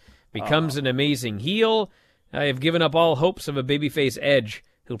moment. Becomes an amazing heel. I have given up all hopes of a babyface Edge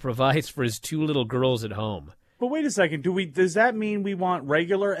who provides for his two little girls at home. But wait a second, does that mean we want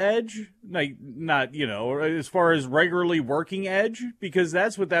regular Edge? Like, not, as far as regularly working Edge? Because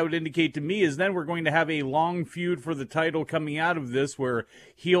that's what that would indicate to me, is then we're going to have a long feud for the title coming out of this, where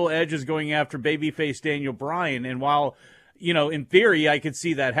heel Edge is going after babyface Daniel Bryan. And while, in theory, I could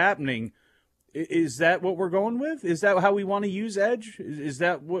see that happening, is that what we're going with? Is that how we want to use Edge? Is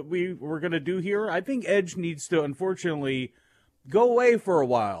that what we're going to do here? I think Edge needs to, unfortunately, go away for a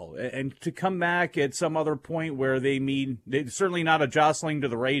while and to come back at some other point where they mean, certainly not a jostling to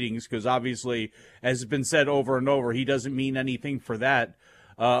the ratings, because obviously, as has been said over and over, he doesn't mean anything for that,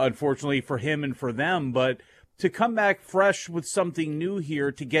 unfortunately for him and for them. But to come back fresh with something new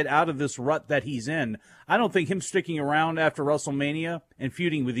here to get out of this rut that he's in, I don't think him sticking around after WrestleMania and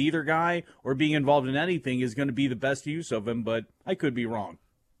feuding with either guy or being involved in anything is going to be the best use of him, but I could be wrong.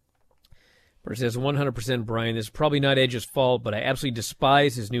 Person says 100% Bryan. This is probably not Edge's fault, but I absolutely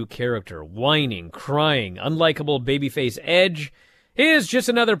despise his new character. Whining, crying, unlikable babyface Edge. Here's just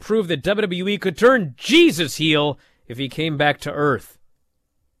another proof that WWE could turn Jesus heel if he came back to Earth.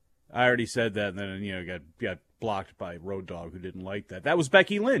 I already said that, and then got blocked by Road Dogg, who didn't like that. That was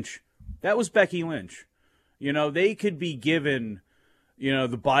Becky Lynch. They could be given,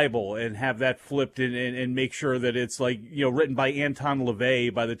 the Bible and have that flipped and make sure that it's written by Anton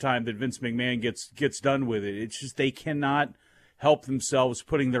LaVey by the time that Vince McMahon gets done with it. It's just they cannot help themselves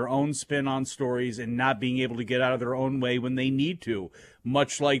putting their own spin on stories and not being able to get out of their own way when they need to.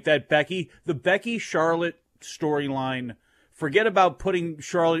 Much like that the Becky Charlotte storyline. Forget about putting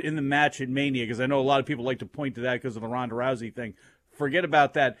Charlotte in the match at Mania, because I know a lot of people like to point to that because of the Ronda Rousey thing. Forget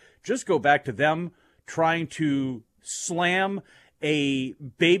about that. Just go back to them trying to slam a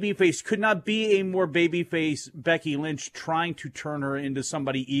babyface. Could not be a more babyface Becky Lynch, trying to turn her into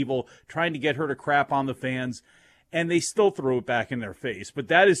somebody evil, trying to get her to crap on the fans. And they still throw it back in their face. But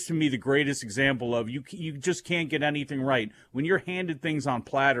that is, to me, the greatest example of you just can't get anything right. When you're handed things on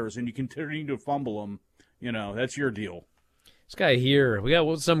platters and you continue to fumble them, that's your deal. This guy here, we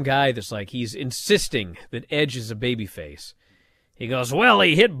got some guy that's he's insisting that Edge is a babyface. He goes, well,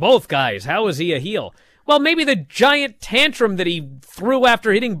 he hit both guys. How is he a heel? Well, maybe the giant tantrum that he threw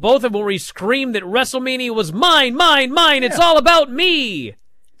after hitting both of them where he screamed that WrestleMania was mine, mine, mine. Yeah. It's all about me.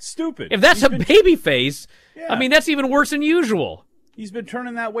 Stupid. If that's babyface... Yeah. I mean, that's even worse than usual. He's been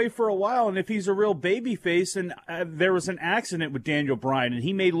turning that way for a while, and if he's a real babyface, and there was an accident with Daniel Bryan, and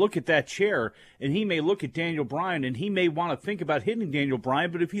he may look at that chair, and he may look at Daniel Bryan, and he may want to think about hitting Daniel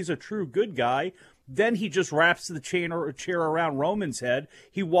Bryan, but if he's a true good guy, then he just wraps the chair around Roman's head,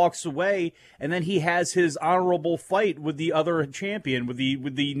 he walks away, and then he has his honorable fight with the other champion, with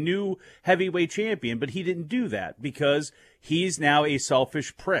the new heavyweight champion, but he didn't do that because he's now a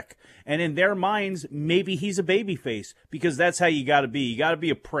selfish prick. And in their minds, maybe he's a babyface, because that's how you got to be. You got to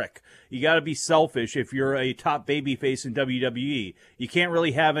be a prick. You got to be selfish if you're a top babyface in WWE. You can't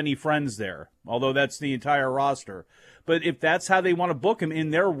really have any friends there, although that's the entire roster. But if that's how they want to book him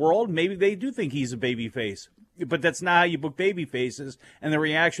in their world, maybe they do think he's a babyface. But that's not how you book babyfaces, and the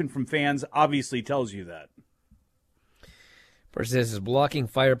reaction from fans obviously tells you that. First, this is blocking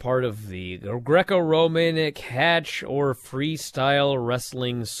fire part of the Greco-Roman catch or freestyle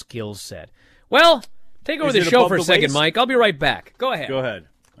wrestling skill set. Well, take over the show for a second, Mike. I'll be right back. Go ahead. Go ahead.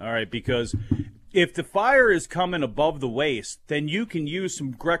 All right, because if the fire is coming above the waist, then you can use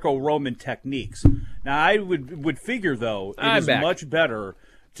some Greco-Roman techniques. Now, I would figure, though, it is much better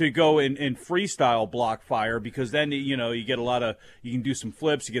to go in freestyle block fire, because then, you get you can do some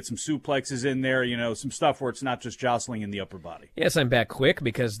flips, you get some suplexes in there, some stuff where it's not just jostling in the upper body. Yes, I'm back quick,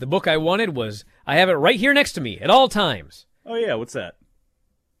 because the book I wanted I have it right here next to me at all times. Oh, yeah, what's that?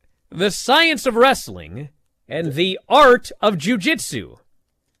 The Science of Wrestling and the Art of Jiu-Jitsu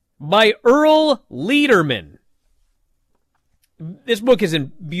by Earl Lederman. This book is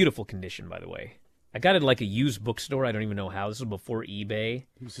in beautiful condition, by the way. I got it like a used bookstore. I don't even know how. This was before eBay.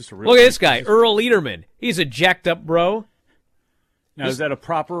 Look at this guy, Earl Lederman. He's a jacked up bro. Now, is that a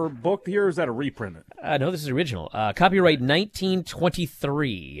proper book here, or is that a reprint? No, this is original. Copyright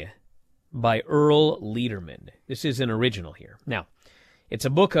 1923 by Earl Lederman. This is an original here. Now, it's a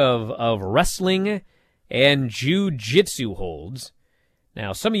book of wrestling and jiu-jitsu holds.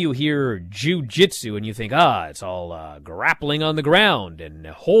 Now, some of you hear jiu-jitsu and you think, it's all grappling on the ground and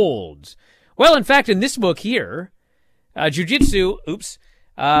holds. Well, in fact, in this book here, jiu-jitsu,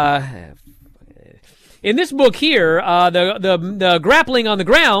 in this book here, the grappling on the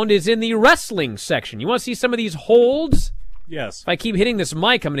ground is in the wrestling section. You want to see some of these holds? Yes. If I keep hitting this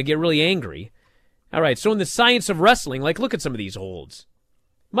mic, I'm going to get really angry. All right, so in the science of wrestling, look at some of these holds.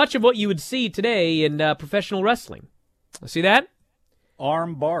 Much of what you would see today in professional wrestling. See that?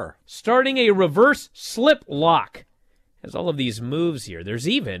 Arm bar. Starting a reverse slip lock. Has all of these moves here. There's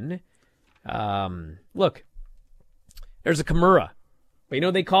even... look, there's a Kimura. But you know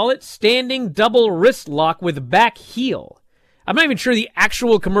what they call it? Standing double wrist lock with back heel. I'm not even sure the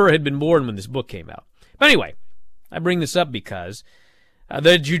actual Kimura had been born when this book came out. But anyway, I bring this up because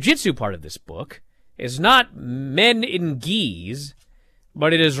the jiu-jitsu part of this book is not men in gis,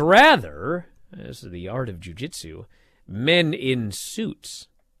 but it is rather, this is the art of jiu-jitsu, men in suits.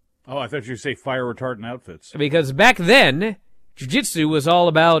 Oh, I thought you would say fire retardant outfits. Because back then, jiu-jitsu was all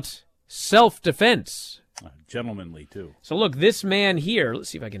about self-defense. Gentlemanly, too. So look, this man here, let's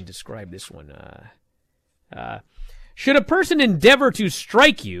see if I can describe this one. Should a person endeavor to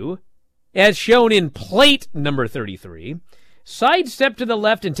strike you, as shown in plate number 33, sidestep to the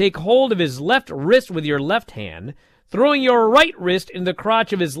left and take hold of his left wrist with your left hand, throwing your right wrist in the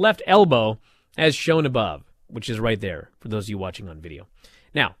crotch of his left elbow, as shown above, which is right there, for those of you watching on video.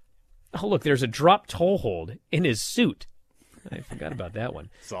 Now, oh look, there's a drop toe hold in his suit. I forgot about that one.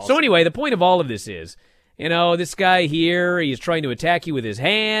 Awesome. So anyway, the point of all of this is, this guy here, he's trying to attack you with his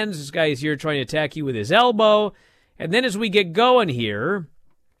hands. This guy is here trying to attack you with his elbow. And then as we get going here,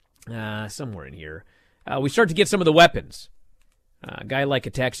 somewhere in here, we start to get some of the weapons. A guy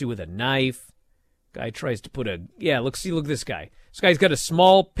attacks you with a knife. Guy tries to put look at this guy. This guy's got a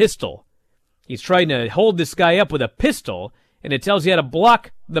small pistol. He's trying to hold this guy up with a pistol, and it tells you how to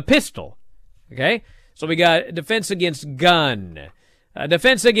block the pistol. Okay? So we got defense against gun,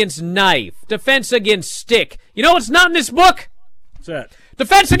 defense against knife, defense against stick. You know what's not in this book? What's that?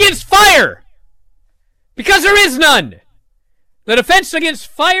 Defense against fire! Because there is none. The defense against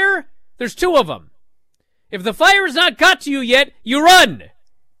fire, there's 2 of them. If the fire has not got to you yet, you run.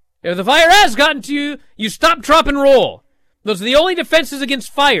 If the fire has gotten to you, you stop, drop, and roll. Those are the only defenses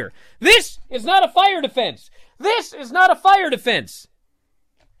against fire. This is not a fire defense. This is not a fire defense.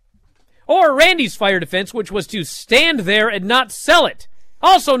 Or Randy's fire defense, which was to stand there and not sell it.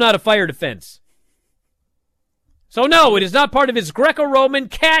 Also not a fire defense. So no, it is not part of his Greco-Roman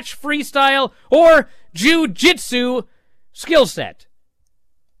catch, freestyle, or jiu-jitsu skill set.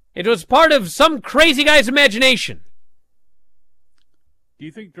 It was part of some crazy guy's imagination. Do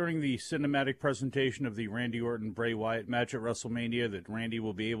you think during the cinematic presentation of the Randy Orton-Bray Wyatt match at WrestleMania that Randy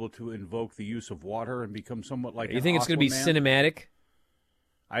will be able to invoke the use of water and become somewhat like You think it's going to be cinematic?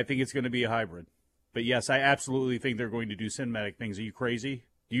 I think it's going to be a hybrid. But yes, I absolutely think they're going to do cinematic things. Are you crazy?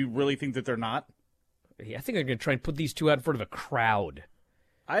 Do you really think that they're not? Yeah, I think they're going to try and put these two out in front of a crowd.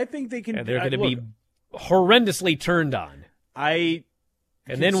 I think they can. And they're going to be horrendously turned on. And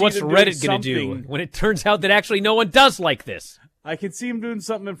then what's Reddit going to do when it turns out that actually no one does like this? I can see him doing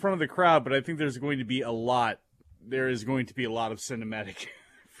something in front of the crowd, but I think there's going to be a lot. There is going to be a lot of cinematic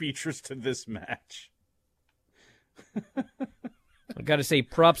features to this match. I got to say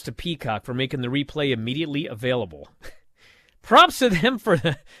props to Peacock for making the replay immediately available. Props to them for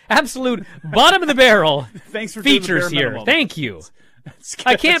the absolute bottom of the barrel Thanks for features doing the bare here. minimum. Thank you.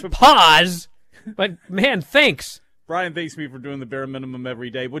 I can't pause, but man, thanks. Brian thanks me for doing the bare minimum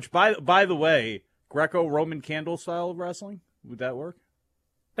every day, which, by the way, Greco-Roman candle style of wrestling, would that work?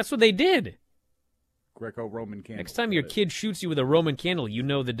 That's what they did. Greco-Roman candle. Next time your kid shoots you with a Roman candle, you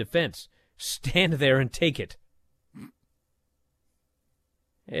know the defense. Stand there and take it.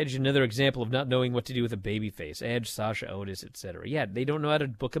 Edge, another example of not knowing what to do with a babyface. Edge, Sasha, Otis, etc. Yeah, they don't know how to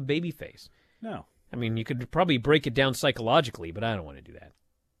book a babyface. No. I mean, you could probably break it down psychologically, but I don't want to do that.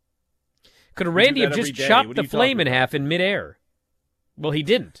 Could Randy have just chopped the flame in half in midair? Well, he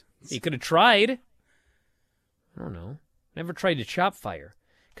didn't. He could have tried. I don't know. Never tried to chop fire.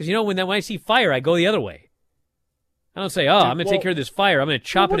 Because, when I see fire, I go the other way. I don't say, I'm going to take care of this fire. I'm going to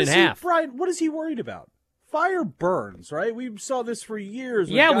chop it in half. Brian, what is he worried about? Fire burns, right? We saw this for years.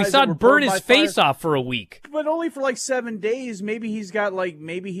 Yeah, we saw it burn his face off for a week. But only for 7 days. Maybe he's got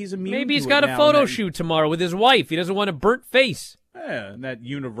maybe he's immune. Maybe he's got a photo shoot tomorrow with his wife. He doesn't want a burnt face. Yeah, in that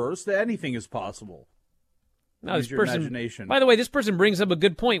universe, anything is possible. No, Use your imagination. By the way, this person brings up a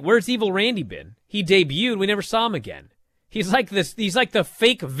good point. Where's Evil Randy been? He debuted. We never saw him again. He's like this. He's like the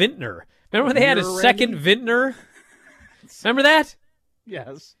fake vintner. Remember when they had a second vintner? Remember that?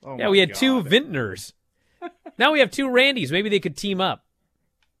 Yes. Oh yeah, we had two vintners. Now we have two Randys. Maybe they could team up.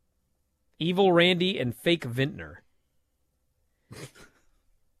 Evil Randy and fake vintner.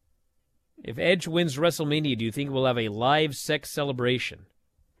 If Edge wins WrestleMania, do you think we'll have a live sex celebration?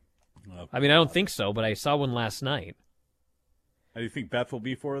 I mean, I don't think so, but I saw one last night. Do you think Beth will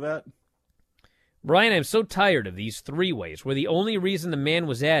be for that? Brian, I'm so tired of these three-ways where the only reason the man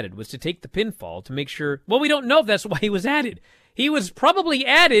was added was to take the pinfall to make sure... Well, we don't know if that's why he was added. He was probably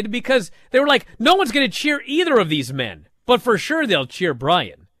added because they were like, no one's going to cheer either of these men, but for sure they'll cheer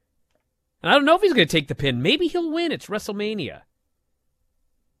Bryan. And I don't know if he's going to take the pin. Maybe he'll win. It's WrestleMania.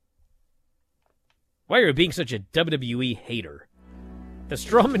 Why are you being such a WWE hater? The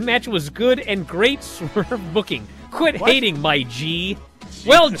Strowman match was good and great swerve booking. Quit hating, my G.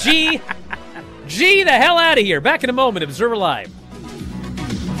 Well, G... G the hell out of here. Back in a moment. Observer Live.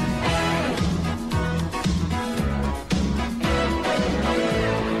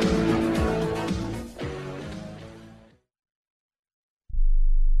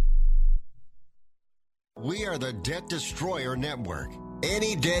 We are the Debt Destroyer Network.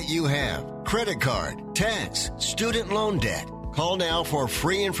 Any debt you have, credit card, tax, student loan debt, call now for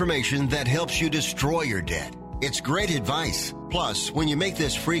free information that helps you destroy your debt. It's great advice. Plus, when you make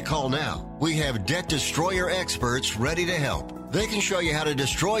this free call now, we have Debt Destroyer experts ready to help. They can show you how to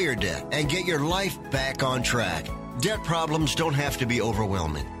destroy your debt and get your life back on track. Debt problems don't have to be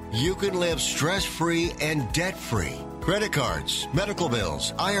overwhelming. You can live stress-free and debt-free. Credit cards, medical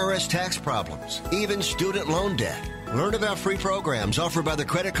bills, IRS tax problems, even student loan debt. Learn about free programs offered by the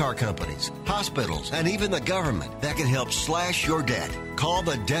credit card companies, hospitals, and even the government that can help slash your debt. Call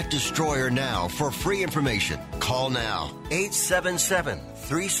the Debt Destroyer now for free information. Call now.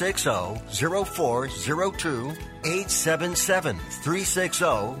 877-360-0402.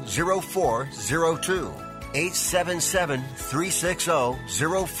 877-360-0402.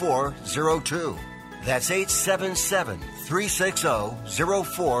 877-360-0402. That's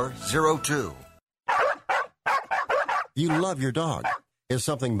 877-360-0402. You love your dog. Is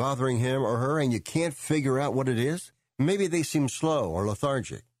something bothering him or her and you can't figure out what it is? Maybe they seem slow or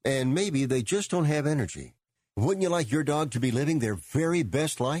lethargic, and maybe they just don't have energy. Wouldn't you like your dog to be living their very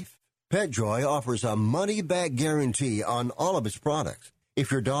best life? PetJoy offers a money-back guarantee on all of its products.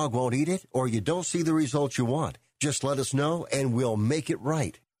 If your dog won't eat it or you don't see the results you want, just let us know and we'll make it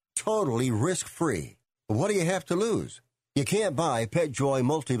right. Totally risk-free. What do you have to lose? You can't buy PetJoy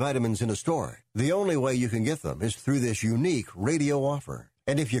multivitamins in a store. The only way you can get them is through this unique radio offer.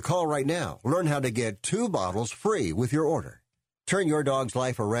 And if you call right now, learn how to get 2 bottles free with your order. Turn your dog's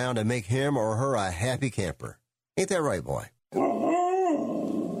life around and make him or her a happy camper. Ain't that right, boy?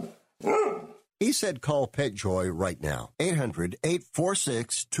 He said call PetJoy right now.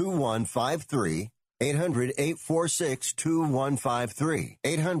 800-846-2153. 800-846-2153.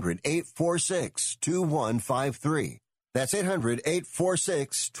 800-846-2153. That's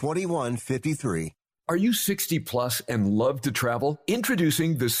 800-846-2153. Are you 60 plus and love to travel?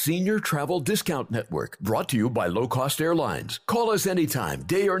 Introducing the Senior Travel Discount Network, brought to you by Low Cost Airlines. Call us anytime,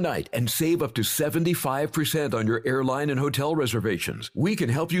 day or night, and save up to 75% on your airline and hotel reservations. We can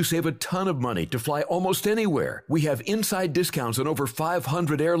help you save a ton of money to fly almost anywhere. We have inside discounts on over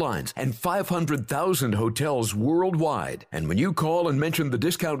 500 airlines and 500,000 hotels worldwide. And when you call and mention the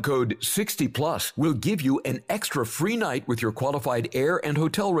discount code 60 plus, we'll give you an extra free night with your qualified air and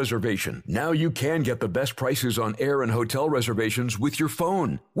hotel reservation. Now you can get the best prices on air and hotel reservations with your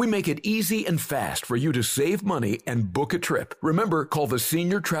phone. We make it easy and fast for you to save money and book a trip. Remember, call the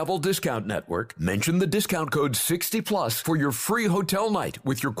Senior Travel Discount Network. Mention the discount code 60 plus for your free hotel night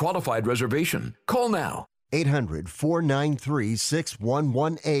with your qualified reservation. Call now.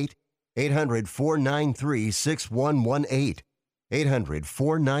 800-493-6118. 800-493-6118.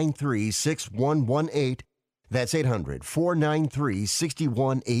 800-493-6118. That's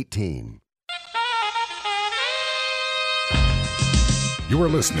 800-493-6118. You are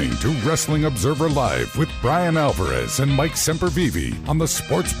listening to Wrestling Observer Live with Bryan Alvarez and Mike Sempervive on the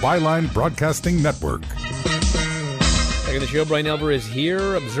Sports Byline Broadcasting Network. Back on the show, Bryan Alvarez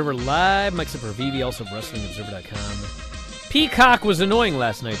here, Observer Live, Mike Sempervive, also WrestlingObserver.com. Peacock was annoying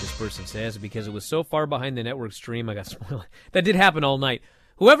last night, this person says, because it was so far behind the network stream. I got spoiled. That did happen all night.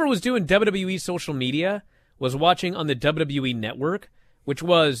 Whoever was doing WWE social media was watching on the WWE network, which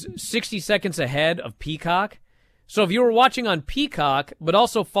was 60 seconds ahead of Peacock. So if you were watching on Peacock, but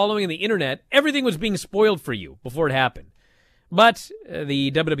also following the internet, everything was being spoiled for you before it happened. But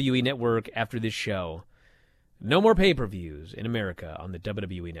the WWE Network, after this show, no more pay-per-views in America on the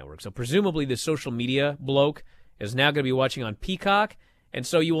WWE Network. So presumably the social media bloke is now going to be watching on Peacock, and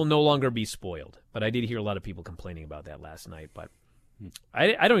so you will no longer be spoiled. But I did hear a lot of people complaining about that last night, but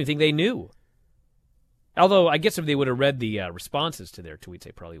I don't even think they knew. Although I guess if they would have read the responses to their tweets,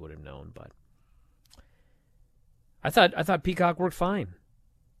 they probably would have known, but I thought Peacock worked fine,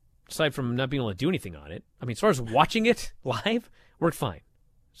 aside from not being able to do anything on it. I mean, as far as watching it live, worked fine.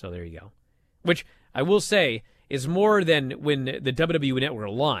 So there you go. Which I will say is more than when the WWE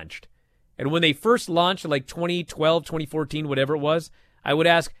Network launched. And when they first launched, like 2012, 2014, whatever it was, I would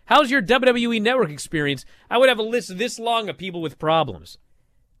ask, how's your WWE Network experience? I would have a list this long of people with problems.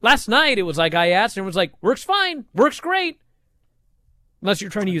 Last night, it was like I asked, and everyone's like, works fine, works great. Unless you're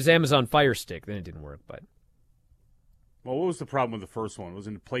trying to use Amazon Fire Stick, then it didn't work, but... Well, what was the problem with the first one? Was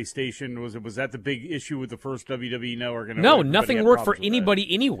it the PlayStation? Was that the big issue with the first WWE Network? No, nothing worked for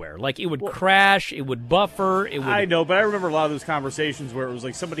anybody anywhere. Like, it would crash, it would buffer, it would... I know, but I remember a lot of those conversations where it was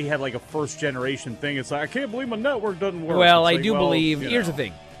like somebody had like a first-generation thing. It's like, I can't believe my network doesn't work. Well, I do believe... Here's the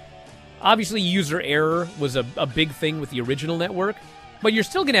thing. Obviously, user error was a big thing with the original network, but you're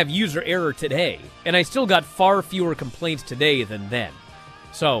still going to have user error today, and I still got far fewer complaints today than then.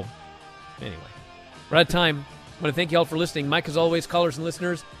 So, anyway, we're out of time. I want to thank you all for listening. Mike, as always, callers and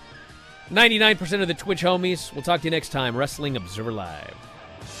listeners, 99% of the Twitch homies. We'll talk to you next time. Wrestling Observer Live.